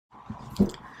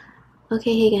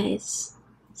Okay, hey guys.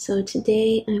 So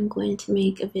today I'm going to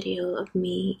make a video of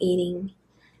me eating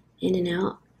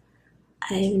In-N-Out.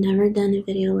 I've never done a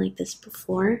video like this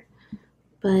before,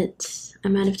 but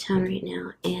I'm out of town right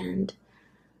now and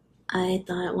I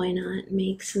thought why not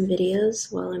make some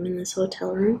videos while I'm in this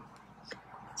hotel room.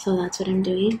 So that's what I'm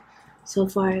doing. So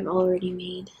far I've already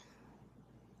made,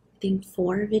 I think,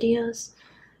 4 videos.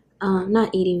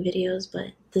 Not eating videos, but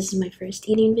this is my first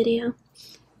eating video.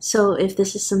 So if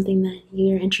this is something that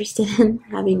you're interested in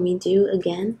having me do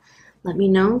again, let me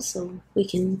know so we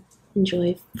can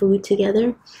enjoy food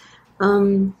together.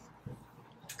 I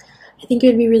think it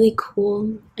would be really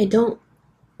cool. I don't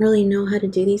really know how to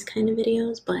do these kind of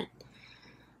videos, but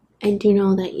I do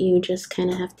know that you just kind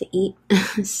of have to eat.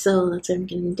 So that's what I'm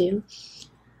going to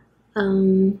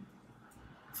do.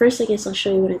 First, I guess I'll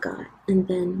show you what I got, and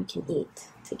then we can eat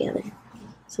together.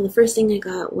 So the first thing I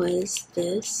got was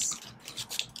this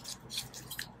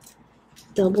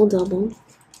double,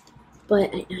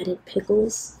 but I added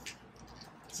pickles.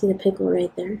 See the pickle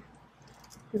right there?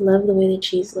 I love the way the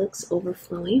cheese looks,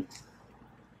 overflowing,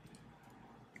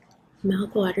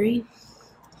 mouth-watering.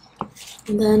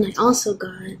 And then I also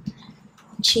got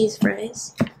cheese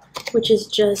fries, which is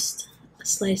just a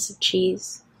slice of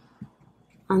cheese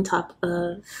on top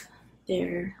of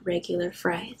their regular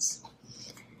fries.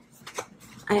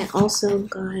 I also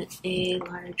got a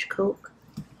large Coke.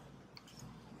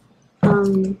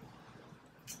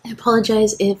 I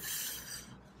apologize if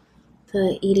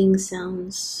the eating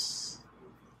sounds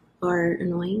are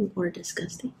annoying or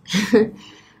disgusting,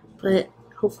 but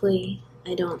hopefully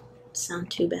I don't sound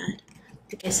too bad.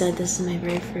 Like I said, this is my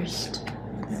very first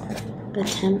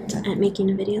attempt at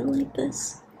making a video like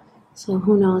this, so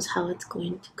who knows how it's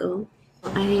going to go.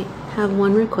 I have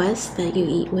one request, that you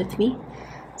eat with me.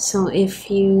 So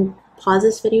if you pause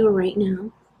this video right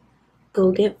now, go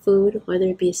get food, whether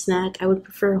it be a snack. I would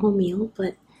prefer a whole meal,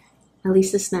 but at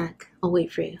least a snack. I'll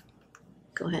wait for you.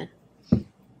 Go ahead. Okay,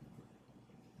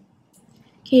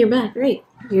 you're back. Great.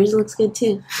 Yours looks good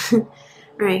too.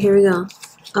 Alright, here we go.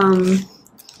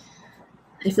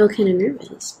 I feel kind of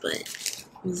nervous, but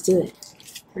let's do it.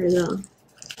 Here we go.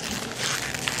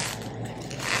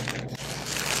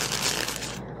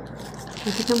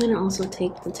 I think I'm going to also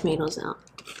take the tomatoes out,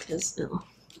 because I'm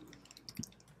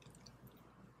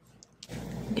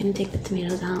going to take the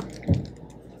tomatoes out.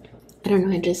 I don't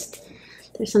know,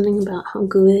 there's something about how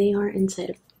gooey they are inside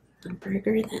of a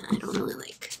burger that I don't really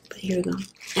like. But here we go.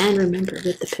 And remember,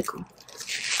 with the pickle,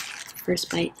 first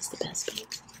bite is the best bite.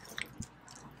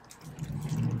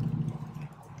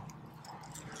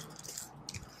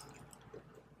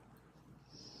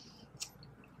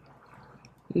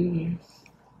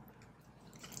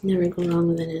 Never go wrong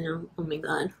with In-N-Out. Oh my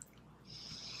god.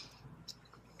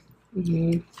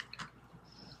 I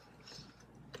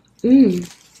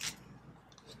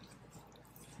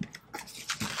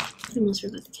almost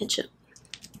forgot the ketchup.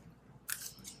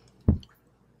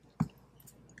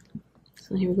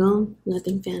 So here we go.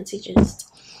 Nothing fancy,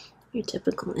 just your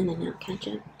typical In-N-Out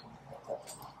ketchup.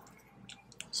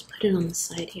 Just put it on the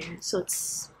side here, so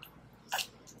it's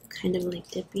kind of like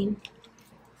dipping.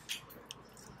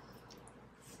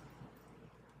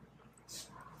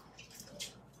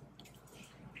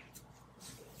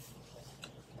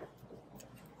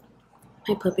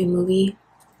 My puppy movie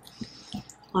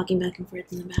walking back and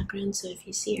forth in the background, so if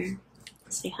you see her,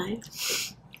 say hi.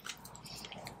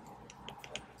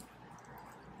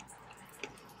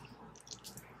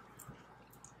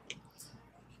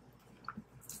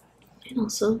 And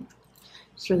also,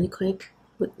 just really quick,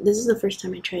 this is the first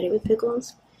time I tried it with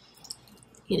pickles,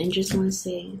 and I just want to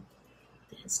say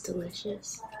that it's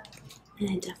delicious, and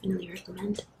I definitely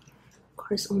recommend. Of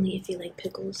course, only if you like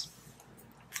pickles.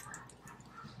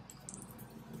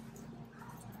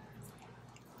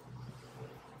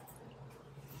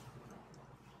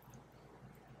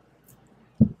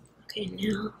 Okay,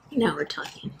 now we're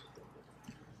talking.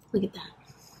 Look at that.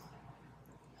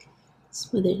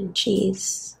 Smothered in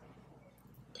cheese,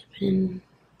 dipped in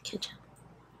ketchup.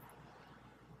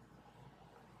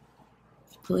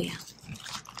 Oh yeah.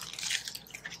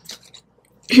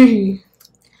 This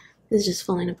is just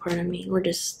falling apart on me. We're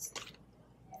just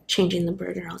changing the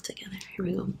burger altogether. Here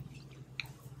we go.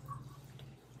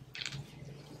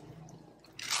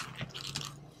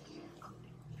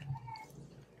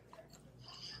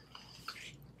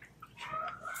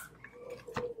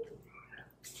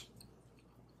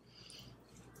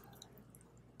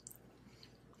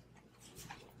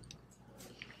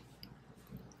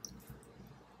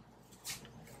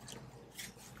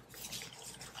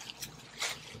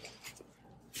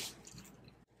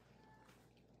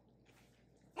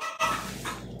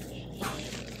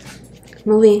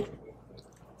 Movie.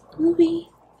 Movie.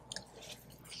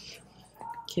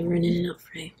 Okay, we're an In-N-Out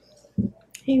fry.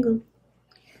 Here you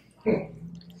go.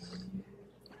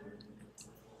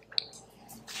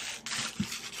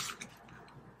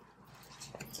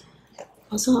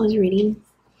 Also, I was reading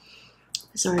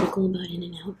this article about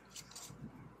In-N-Out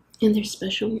and their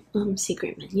special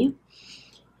secret menu,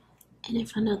 and I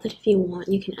found out that if you want,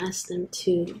 you can ask them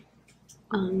to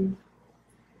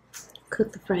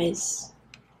cook the fries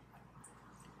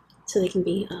so they can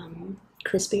be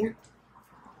crispier.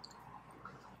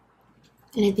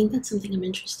 And I think that's something I'm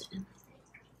interested in.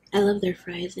 I love their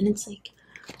fries, and it's like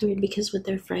weird because with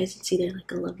their fries, it's either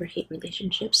like a love or hate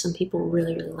relationship. Some people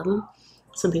really, really love them.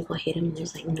 Some people hate them, and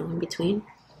there's like no in between.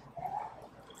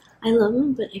 I love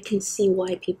them, but I can see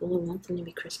why people would want them to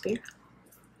be crispier.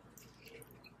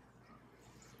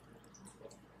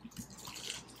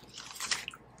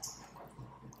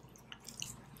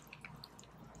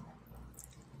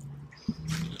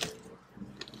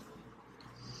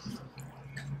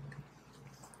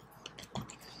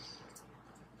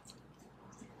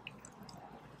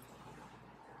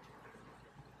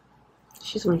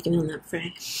 She's working on that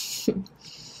fry.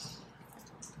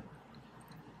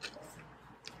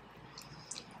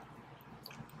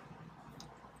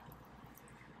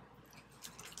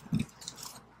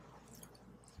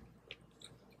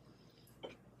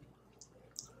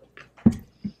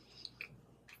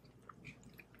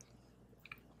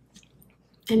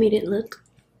 I made it look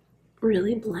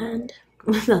really bland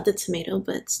without the tomato,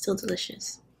 but it's still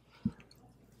delicious.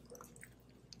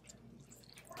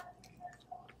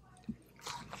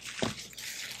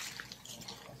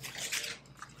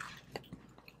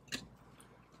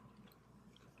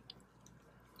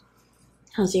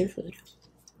 How's your food?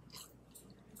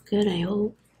 Good, I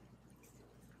hope.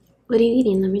 What are you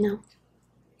eating? Let me know.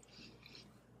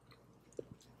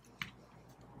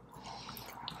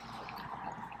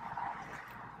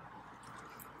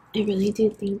 I really do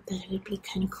think that it would be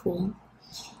kind of cool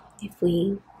if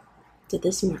we did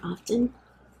this more often.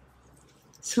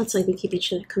 So it's like we keep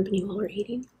each other company while we're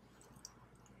eating.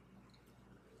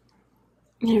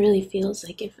 And it really feels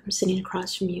like if I'm sitting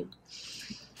across from you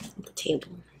at the table.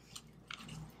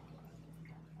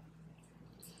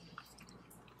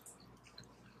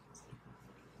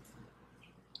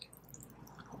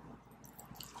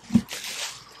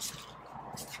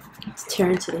 Let's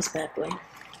tear into this bad boy.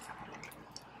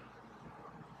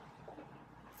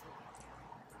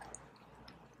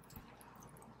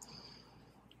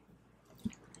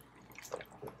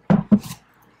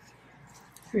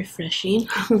 Refreshing.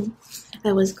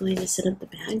 I was going to set up the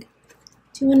bag.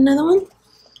 Do you want another one?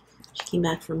 She came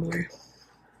back for more.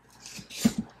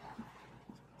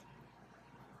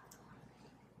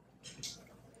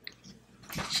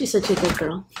 She's such a good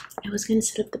girl. I was going to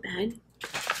set up the bag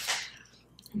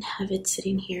and have it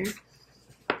sitting here.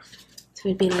 So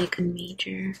it'd be like a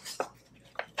major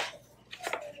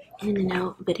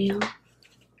In-N-Out video.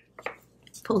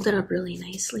 Fold it up really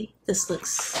nicely. This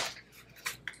looks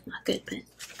not good, but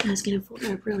I was gonna fold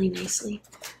it up really nicely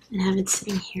and have it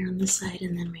sitting here on the side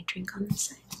and then my drink on this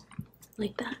side.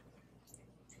 Like that.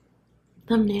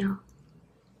 Thumbnail.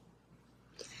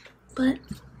 But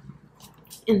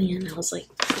in the end I was like,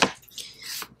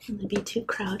 it would be too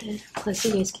crowded. Plus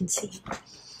you guys can see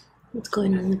what's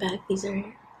going on in the back. These are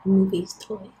movies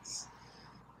toys.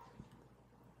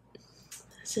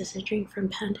 This is a drink from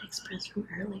Panda Express from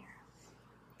earlier.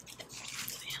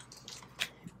 So yeah,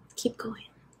 keep going.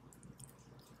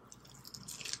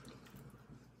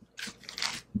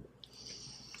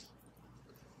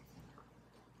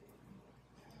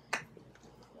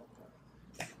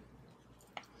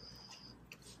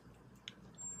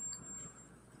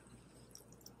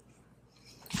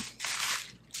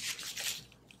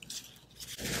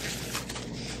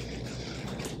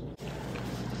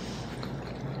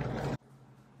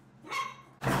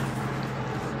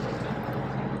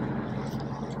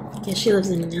 Yeah, she lives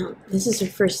In-N-Out. This is her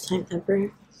first time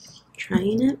ever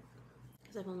trying it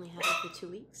because I've only had it for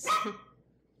 2 weeks.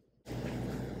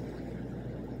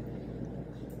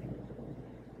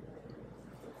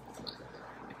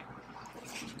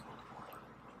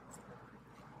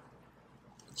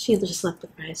 She just left the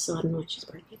fries, so I don't know what she's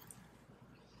working.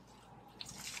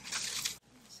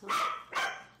 So,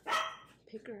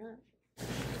 pick her up.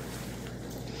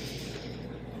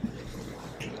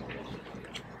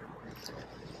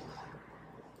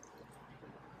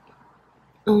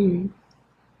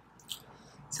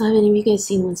 So have any of you guys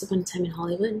seen Once Upon a Time in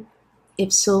Hollywood?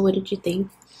 If so, what did you think?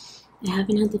 I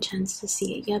haven't had the chance to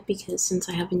see it yet because since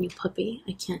I have a new puppy,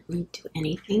 I can't really do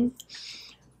anything.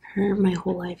 My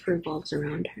whole life revolves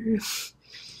around her.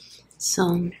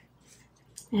 So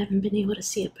I haven't been able to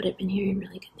see it, but I've been hearing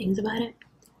really good things about it.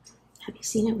 Have you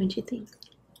seen it? What do you think?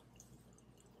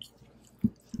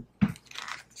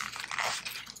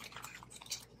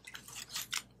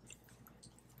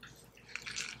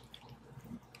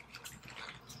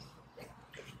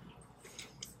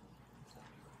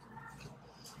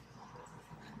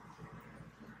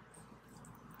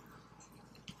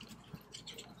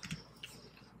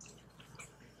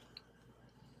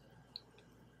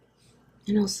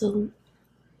 And also,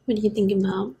 what do you think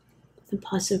about the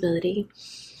possibility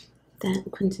that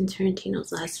Quentin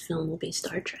Tarantino's last film will be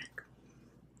Star Trek?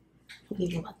 What do you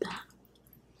think about that?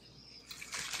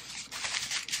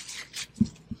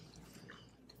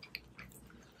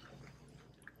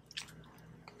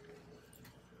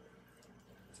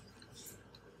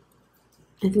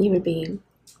 I think it would be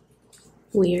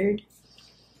weird,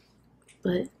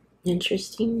 but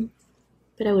interesting.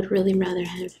 But I would really rather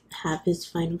have his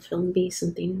final film be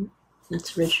something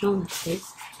that's original, that's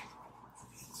his.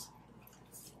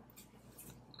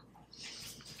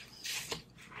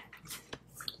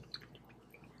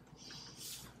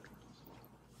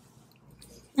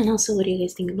 And also, what do you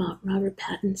guys think about Robert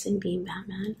Pattinson being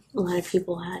Batman? A lot of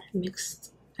people had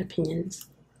mixed opinions.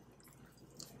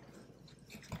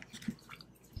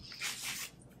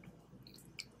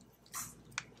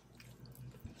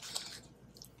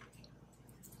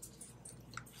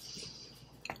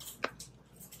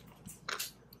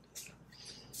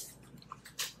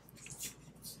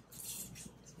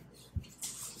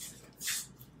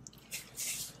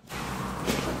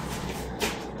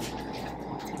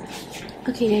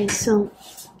 Okay guys, so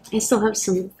I still have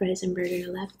some fries and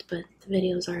burger left, but the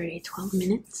video is already 12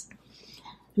 minutes.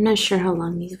 I'm not sure how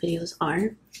long these videos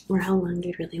are, or how long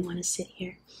you really want to sit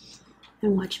here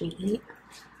and watch me eat.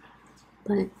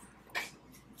 But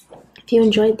if you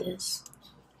enjoyed this,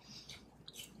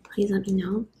 please let me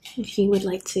know. If you would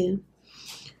like to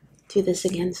do this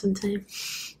again sometime,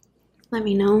 let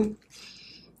me know.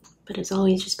 But as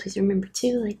always, just please remember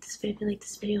to like this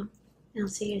video, and I'll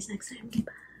see you guys next time.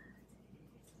 Goodbye.